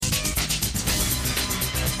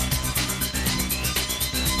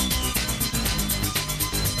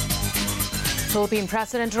Philippine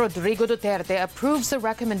President Rodrigo Duterte approves the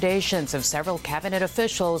recommendations of several cabinet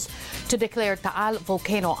officials to declare Taal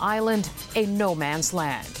Volcano Island a no-man's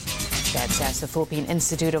land. That says the Philippine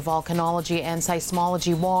Institute of Volcanology and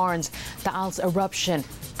Seismology warns Taal's eruption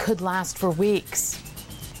could last for weeks.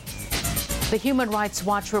 The Human Rights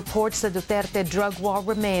Watch reports the Duterte drug war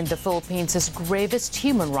remained the Philippines' gravest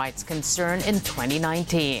human rights concern in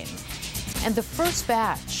 2019. And the first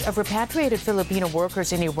batch of repatriated Filipino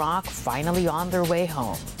workers in Iraq finally on their way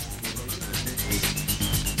home.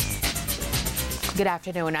 Good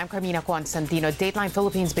afternoon. I'm Carmina Constantino. Dateline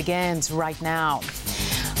Philippines begins right now.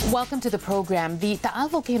 Welcome to the program. The Taal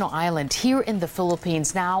Volcano Island here in the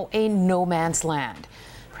Philippines, now a no-man's land.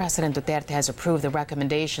 President Duterte has approved the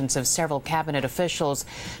recommendations of several cabinet officials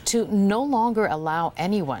to no longer allow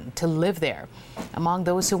anyone to live there. Among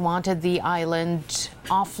those who wanted the island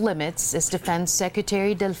off limits is Defense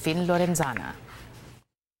Secretary Delfin Lorenzana.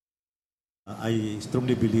 I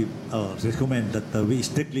strongly recommend that we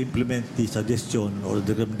strictly implement the suggestion or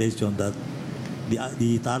the recommendation that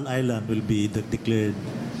the Taal Island will be declared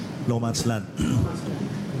no man's land.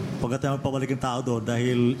 Pagkatapos pabalik ang tao doon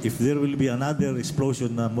dahil if there will be another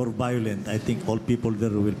explosion na more violent, I think all people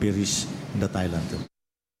there will perish in that island.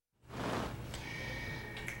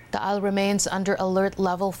 Taal remains under alert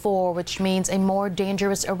level 4, which means a more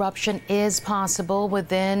dangerous eruption is possible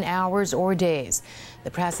within hours or days.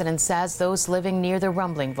 The president says those living near the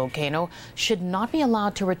rumbling volcano should not be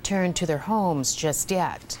allowed to return to their homes just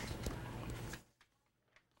yet.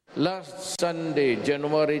 Last Sunday,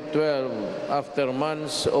 January 12, after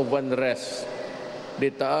months of unrest,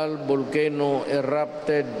 the Taal volcano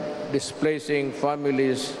erupted, displacing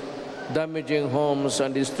families, damaging homes,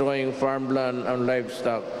 and destroying farmland and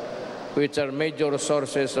livestock, which are major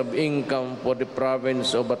sources of income for the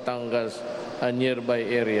province of Batangas and nearby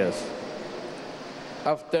areas.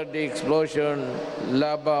 After the explosion,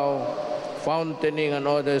 Labao, Fountaining,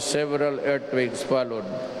 and other several earthquakes followed.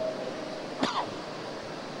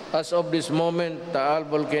 As of this moment, Taal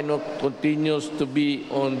volcano continues to be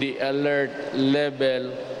on the alert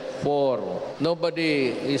level 4.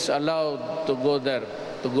 Nobody is allowed to go there,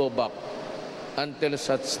 to go back, until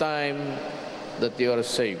such time that you are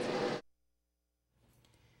safe.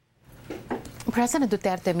 President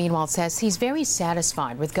Duterte, meanwhile, says he's very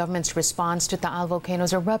satisfied with government's response to Taal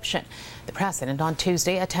volcano's eruption. The president on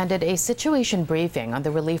Tuesday attended a situation briefing on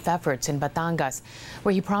the relief efforts in Batangas,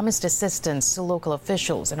 where he promised assistance to local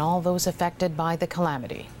officials and all those affected by the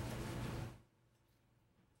calamity.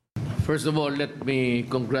 First of all, let me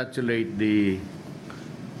congratulate the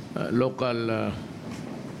local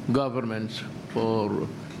governments for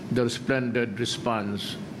their splendid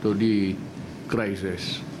response to the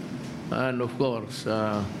crisis. And of course,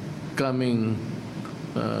 coming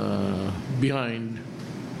behind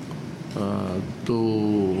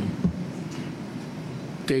to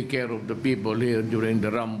take care of the people here during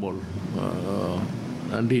the rumble.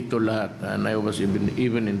 Andito lahat. And I was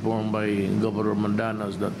even informed by Governor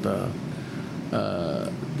Mandanas that the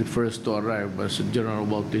first to arrive was General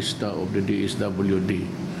Bautista of the DSWD.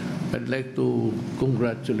 I'd like to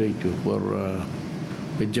congratulate you for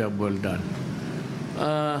a job well done.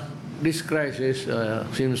 This crisis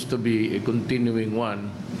seems to be a continuing one.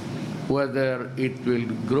 Whether it will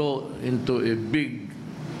grow into a big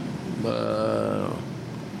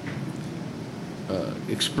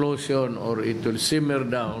explosion or it will simmer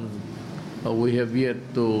down, we have yet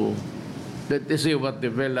to let's see what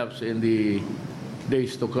develops in the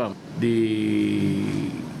days to come. The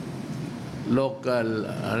local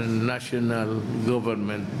and national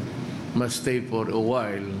government must stay for a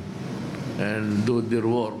while and do their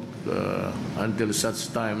work until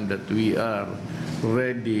such time that we are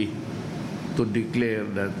ready to declare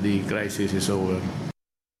that the crisis is over.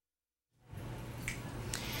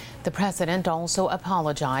 The president also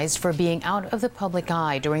apologized for being out of the public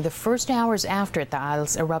eye during the first hours after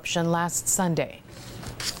Taal's eruption last Sunday.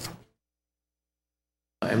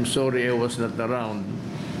 I'm sorry I was not around.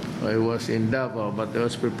 I was in Davao, but I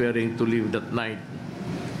was preparing to leave that night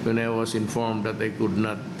when I was informed that I could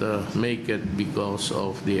not make it because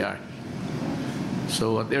of the act.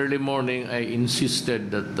 So at early morning, I insisted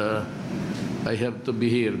that I have to be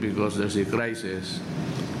here because there's a crisis.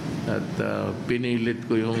 At pinilit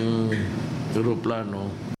ko yung aeroplano.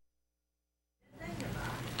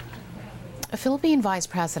 Philippine Vice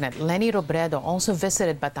President Leni Robredo also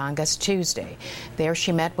visited Batangas Tuesday. There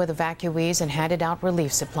she met with evacuees and handed out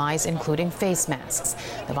relief supplies, including face masks.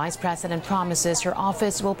 The Vice President promises her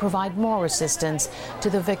office will provide more assistance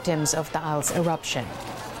to the victims of Taal's eruption.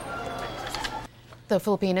 The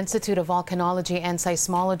Philippine Institute of Volcanology and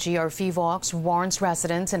Seismology, or PHIVOLCS, warns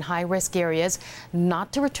residents in high-risk areas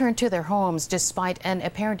not to return to their homes despite an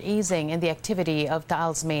apparent easing in the activity of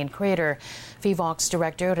Taal's main crater. PHIVOLCS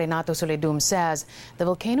Director Renato Soledum says the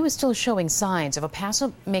volcano is still showing signs of a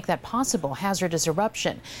possible hazardous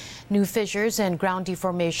eruption. New fissures and ground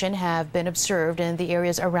deformation have been observed in the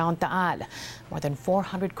areas around Taal. More than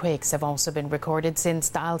 400 quakes have also been recorded since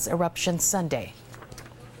Taal's eruption Sunday.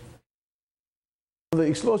 The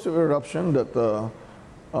explosive eruption that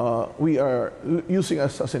we are using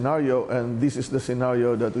as a scenario, and this is the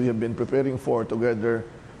scenario that we have been preparing for together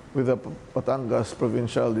with the Batangas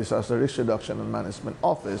Provincial Disaster Risk Reduction and Management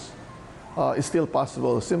Office, is still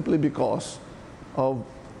possible simply because of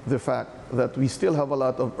the fact that we still have a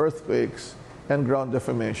lot of earthquakes and ground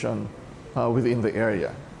deformation within the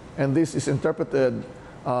area. And this is interpreted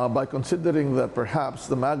by considering that perhaps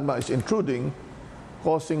the magma is intruding,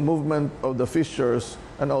 causing movement of the fissures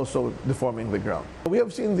and also deforming the ground. We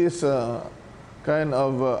have seen these kind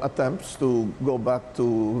of attempts to go back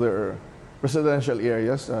to their residential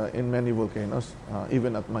areas in many volcanoes,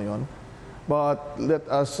 even at Mayon. But let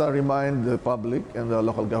us remind the public and the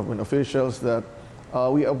local government officials that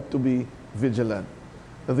we have to be vigilant.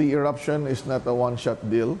 The eruption is not a one-shot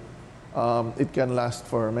deal. It can last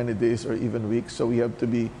for many days or even weeks, so we have to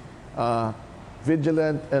be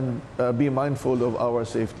vigilant and be mindful of our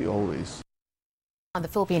safety always. The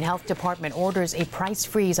Philippine Health Department orders a price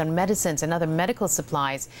freeze on medicines and other medical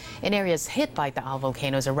supplies in areas hit by the Taal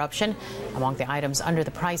volcano's eruption. Among the items under the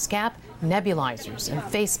price cap, nebulizers and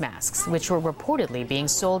face masks, which were reportedly being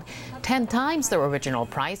sold 10 times their original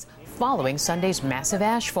price following Sunday's massive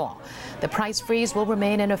ashfall. The price freeze will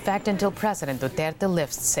remain in effect until President Duterte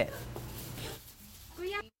lifts it.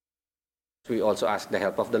 We also ask the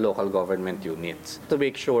help of the local government units to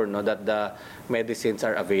make sure that the medicines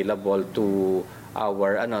are available to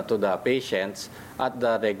to the patients at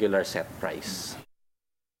the regular set price.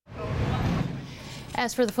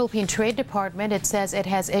 As for the Philippine Trade Department, it says it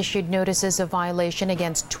has issued notices of violation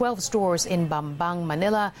against 12 stores in Bambang,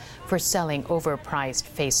 Manila for selling overpriced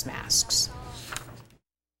face masks.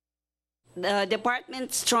 The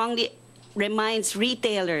department strongly reminds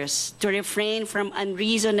retailers to refrain from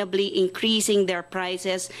unreasonably increasing their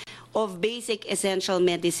prices of basic essential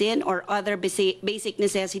medicine or other basic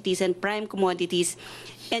necessities and prime commodities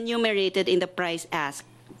enumerated in the Price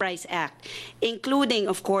Act, including,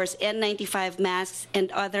 of course, N95 masks and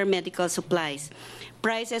other medical supplies.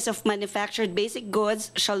 Prices of manufactured basic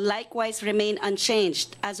goods shall likewise remain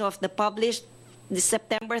unchanged as of the published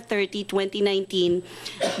September 30, 2019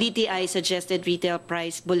 DTI Suggested Retail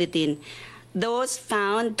Price Bulletin. Those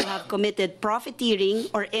found to have committed profiteering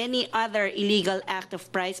or any other illegal act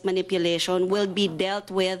of price manipulation will be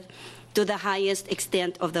dealt with to the highest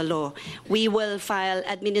extent of the law. We will file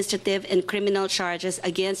administrative and criminal charges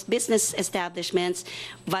against business establishments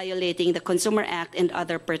violating the Consumer Act and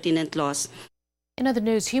other pertinent laws. In other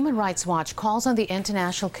news, Human Rights Watch calls on the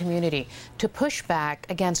international community to push back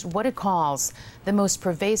against what it calls the most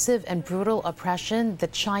pervasive and brutal oppression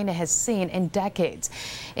that China has seen in decades.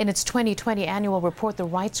 In its 2020 annual report, the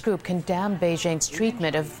rights group condemned Beijing's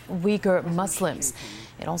treatment of Uyghur Muslims.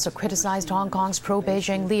 It also criticized Hong Kong's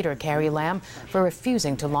pro-Beijing leader Carrie Lam for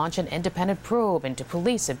refusing to launch an independent probe into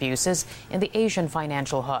police abuses in the Asian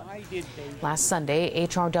financial hub. Last Sunday,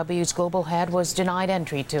 HRW's global head was denied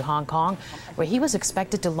entry to Hong Kong, where he was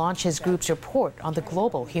expected to launch his group's report on the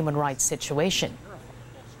global human rights situation.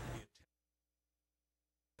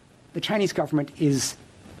 The Chinese government is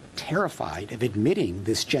terrified of admitting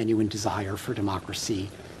this genuine desire for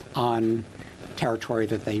democracy on territory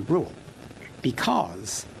that they rule.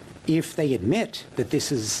 Because if they admit that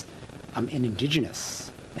this is an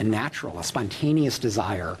indigenous and natural, a spontaneous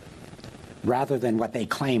desire, rather than what they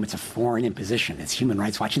claim it's a foreign imposition, it's Human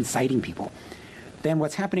Rights Watch inciting people, then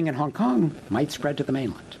what's happening in Hong Kong might spread to the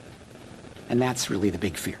mainland. And that's really the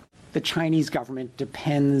big fear. The Chinese government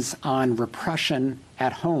depends on repression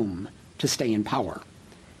at home to stay in power.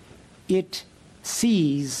 It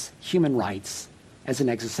sees human rights as an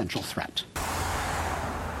existential threat.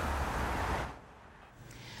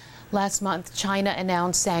 Last month, China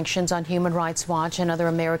announced sanctions on Human Rights Watch and other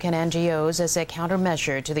American NGOs as a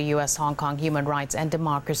countermeasure to the U.S. Hong Kong Human Rights and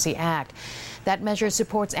Democracy Act. That measure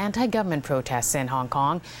supports anti-government protests in Hong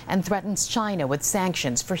Kong and threatens China with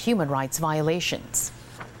sanctions for human rights violations.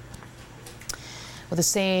 Well, the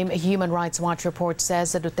same Human Rights Watch report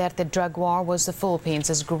says the Duterte drug war was the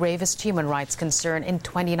Philippines' gravest human rights concern in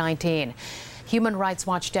 2019. Human Rights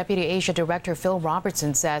Watch Deputy Asia Director Phil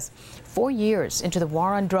Robertson says 4 years into the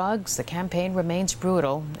war on drugs, the campaign remains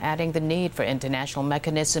brutal, adding the need for international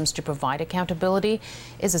mechanisms to provide accountability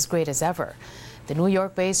is as great as ever. The New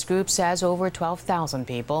York-based group says over 12,000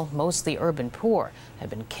 people, mostly urban poor, have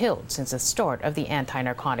been killed since the start of the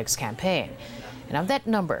anti-narcotics campaign. And of that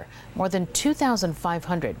number, more than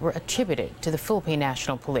 2,500 were attributed to the Philippine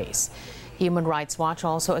National Police. Human Rights Watch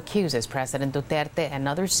also accuses President Duterte and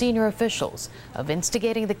other senior officials of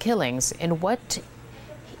instigating the killings in what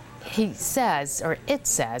he says, or it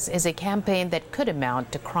says, is a campaign that could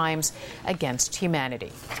amount to crimes against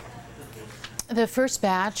humanity. The first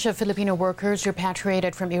batch of Filipino workers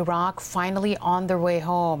repatriated from Iraq finally on their way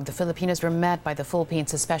home. The Filipinos were met by the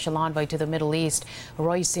Philippines' Special Envoy to the Middle East,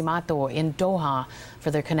 Roy Simato, in Doha for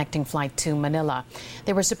their connecting flight to Manila.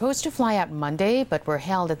 They were supposed to fly out Monday, but were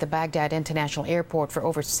held at the Baghdad International Airport for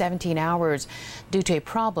over 17 hours due to a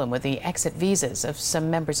problem with the exit visas of some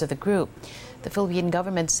members of the group. The Philippine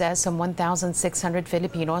government says some 1,600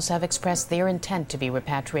 Filipinos have expressed their intent to be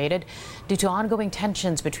repatriated due to ongoing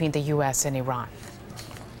tensions between the U.S. and Iran.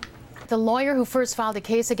 The lawyer who first filed a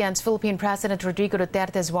case against Philippine President Rodrigo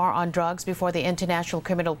Duterte's war on drugs before the International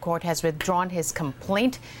Criminal Court has withdrawn his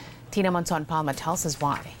complaint. Tina Monson Palma tells us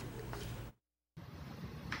why.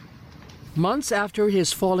 Months after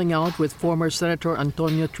his falling out with former Senator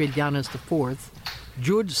Antonio Trillanes IV,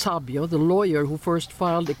 Jude Sabio, the lawyer who first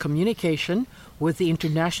filed a communication with the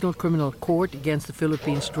International Criminal Court against the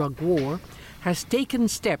Philippines drug war, has taken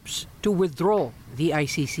steps to withdraw the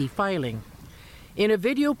ICC filing. In a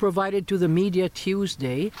video provided to the media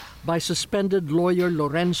Tuesday by suspended lawyer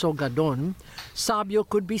Lorenzo Gadon, Sabio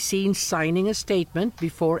could be seen signing a statement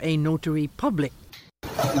before a notary public.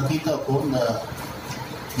 At nakita ko na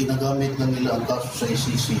ginagamit na nila ang kaso sa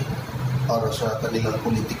ICC para sa kanilang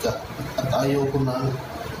politika at ayaw ko na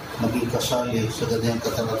maging kasali sa ganyang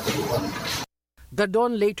katarataluan.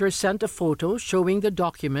 Gadon later sent a photo showing the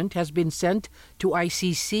document has been sent to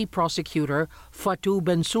ICC prosecutor Fatou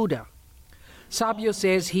Bensouda. Sabio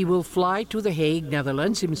says he will fly to The Hague,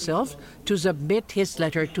 Netherlands himself to submit his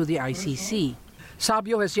letter to the ICC.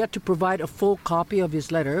 Sabio has yet to provide a full copy of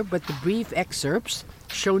his letter, but the brief excerpts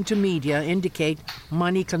shown to media indicate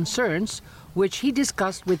money concerns, which he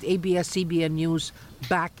discussed with ABS-CBN News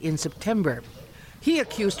back in September. He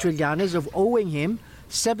accused Trillanes of owing him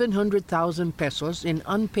 700,000 pesos in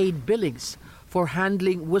unpaid billings for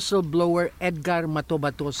handling whistleblower Edgar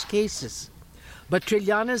Matobato's cases. But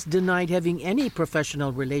Trillanes denied having any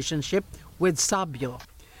professional relationship with Sabio.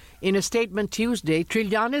 In a statement Tuesday,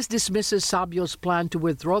 Trillanes dismisses Sabio's plan to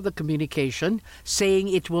withdraw the communication, saying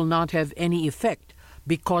it will not have any effect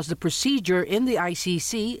because the procedure in the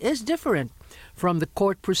ICC is different from the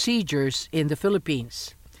court procedures in the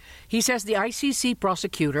Philippines. He says the ICC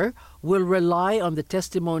prosecutor will rely on the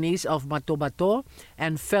testimonies of Matobato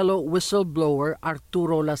and fellow whistleblower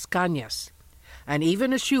Arturo Las Cañas. And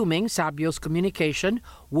even assuming Sabio's communication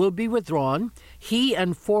will be withdrawn, he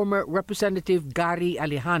and former Representative Gary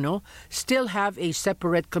Alejano still have a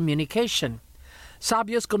separate communication.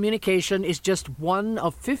 Sabio's communication is just one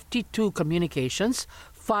of 52 communications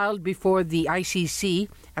filed before the ICC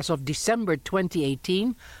as of December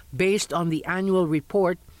 2018 based on the annual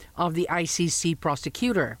report of the ICC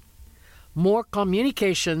prosecutor. More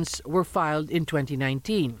communications were filed in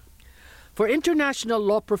 2019. For international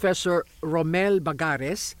law professor Romel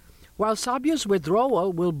Bagares, while Sabio's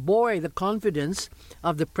withdrawal will buoy the confidence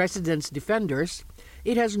of the president's defenders,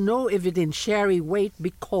 it has no evidentiary weight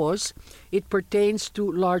because it pertains to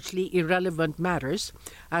largely irrelevant matters,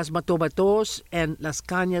 as Matobato's and Las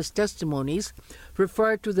Cañas' testimonies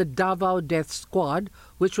refer to the Davao Death Squad,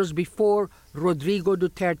 which was before Rodrigo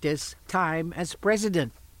Duterte's time as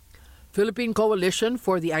president. Philippine Coalition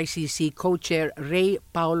for the ICC co-chair Ray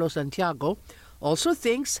Paulo Santiago also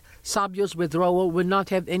thinks Sabio's withdrawal will not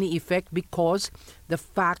have any effect because the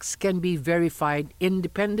facts can be verified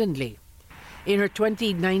independently. In her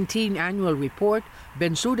 2019 annual report,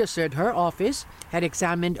 Bensouda said her office had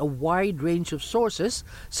examined a wide range of sources,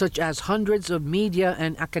 such as hundreds of media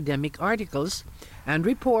and academic articles, and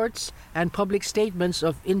reports and public statements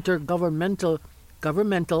of intergovernmental,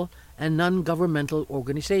 governmental, and non-governmental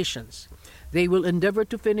organizations. They will endeavor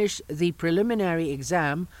to finish the preliminary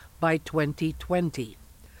exam by 2020.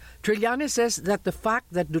 Trillanes says that the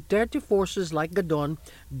fact that Duterte forces like Gadon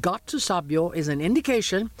got to Sabio is an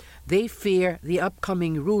indication they fear the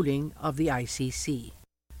upcoming ruling of the ICC.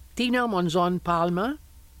 Tina Monzon Palma,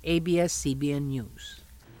 ABS-CBN News.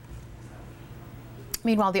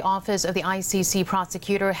 Meanwhile, the office of the ICC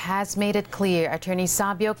prosecutor has made it clear Attorney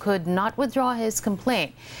Sabio could not withdraw his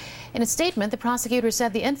complaint. In a statement, the prosecutor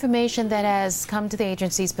said the information that has come to the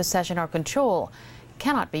agency's possession or control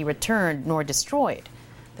cannot be returned nor destroyed.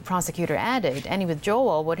 The prosecutor added any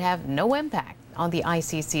withdrawal would have no impact on the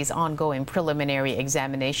ICC's ongoing preliminary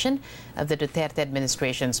examination of the Duterte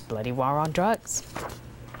administration's bloody war on drugs.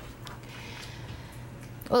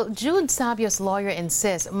 Well, Jude Sabio's lawyer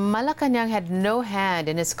insists Malacanang had no hand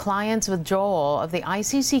in his client's withdrawal of the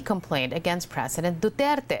ICC complaint against President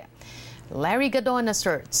Duterte. Larry Gadon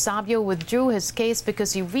asserts Sabio withdrew his case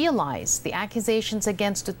because he realized the accusations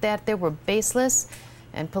against Duterte were baseless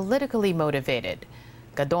and politically motivated.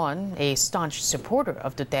 Gadon, a staunch supporter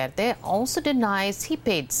of Duterte, also denies he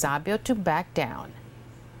paid Sabio to back down.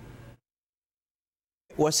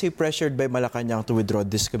 Was he pressured by Malacanang to withdraw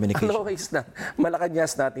this communication? No, it's not. Malacanang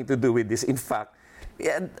has nothing to do with this. In fact,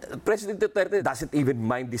 President Duterte doesn't even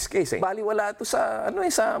mind this case. Baliwala ito sa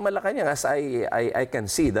sa Malacanang, as I can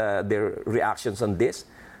see their reactions on this.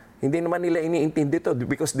 Hindi naman nila iniintindi ito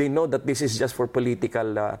because they know that this is just for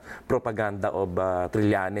political propaganda of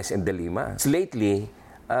Trillanes and De Lima. Lately,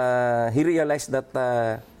 he realized that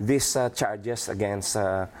these charges against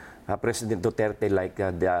President Duterte, like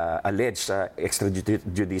the alleged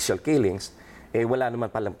extrajudicial killings, wala naman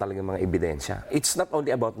palang talagang mga ebidensya. It's not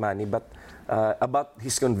only about money, but about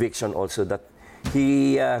his conviction also, that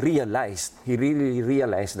he really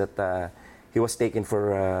realized that he was taken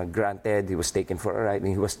for granted, he was taken for a ride,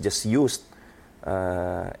 and he was just used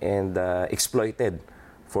and exploited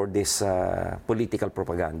for this political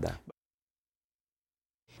propaganda.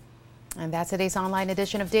 And that's today's online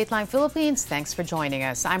edition of Dateline Philippines. Thanks for joining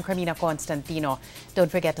us. I'm Carmina Constantino.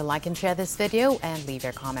 Don't forget to like and share this video and leave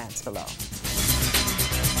your comments below.